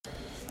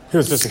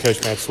Here's assistant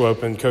coach Matt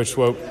Swope. And Coach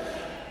Swope,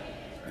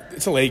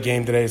 it's a late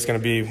game today. It's going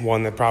to be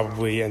one that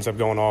probably ends up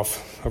going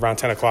off around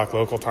 10 o'clock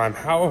local time.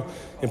 How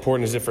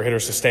important is it for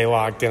hitters to stay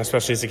locked in,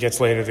 especially as it gets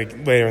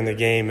later in the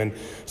game and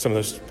some of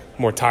those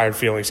more tired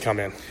feelings come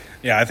in?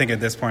 Yeah, I think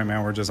at this point,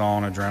 man, we're just all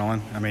on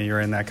adrenaline. I mean,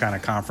 you're in that kind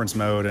of conference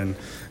mode, and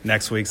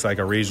next week's like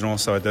a regional.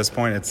 So at this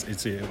point,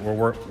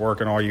 we're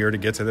working all year to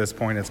get to this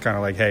point. It's kind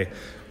of like, hey,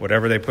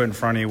 whatever they put in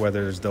front of you,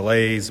 whether there's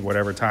delays,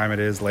 whatever time it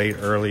is, late,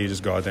 early, you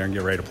just go out there and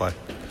get ready to play.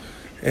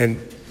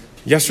 And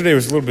yesterday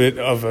was a little bit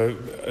of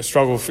a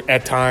struggle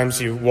at times.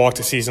 You walked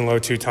a season low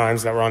 2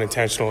 times that were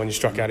unintentional, and you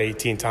struck out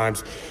 18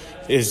 times.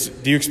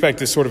 Do you expect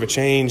this sort of a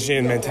change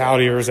in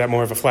mentality, or is that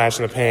more of a flash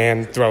in the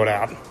pan, throw it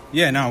out?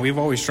 Yeah, no, we've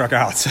always struck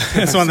out.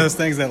 It's one of those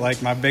things that,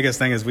 like, my biggest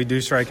thing is we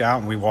do strike out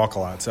and we walk a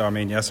lot. So, I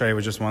mean, yesterday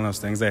was just one of those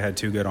things. They had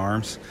 2 good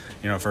arms.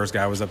 You know, first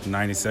guy was up to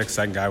 96,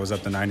 second guy was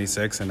up to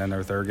 96, and then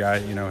their third guy,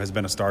 you know, has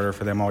been a starter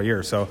for them all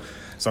year. So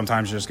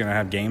sometimes you're just going to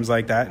have games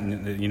like that,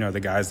 and, you know, the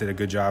guys did a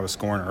good job of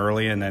scoring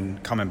early and then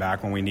coming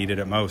back when we needed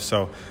it most.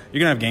 So you're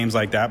going to have games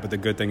like that, but the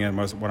good thing and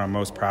what I'm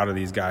most proud of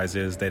these guys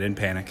is they didn't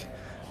panic.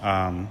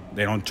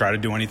 They don't try to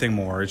do anything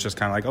more. It's just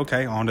kind of like,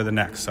 okay, on to the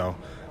next. So,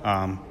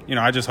 you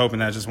know, I just hoping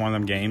that's just one of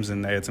them games,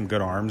 and they had some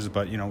good arms,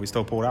 but, you know, we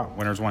still pulled out.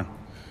 Winners win.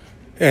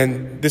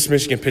 And this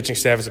Michigan pitching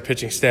staff is a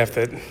pitching staff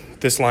that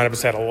this lineup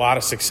has had a lot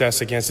of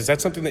success against. Is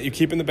that something that you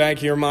keep in the back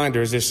of your mind,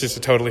 or is this just a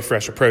totally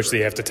fresh approach that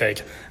you have to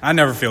take? I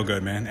never feel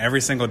good, man.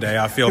 Every single day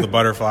I feel the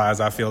butterflies.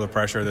 I feel the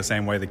pressure the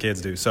same way the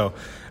kids do. So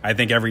I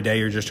think every day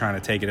you're just trying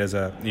to take it as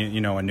a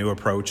new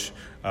approach.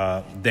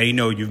 They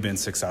know you've been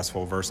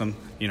successful versus them,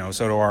 you know,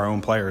 so do our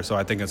own players. So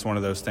I think it's one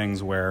of those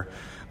things where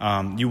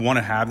you want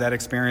to have that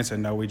experience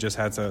and know we just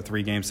had a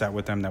 3-game set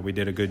with them that we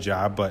did a good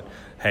job. But,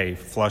 hey,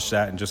 flush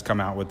that and just come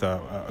out with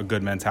a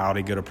good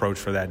mentality, good approach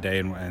for that day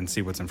and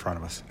see what's in front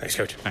of us. Thanks,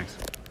 Coach. Thanks,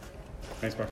 Bart.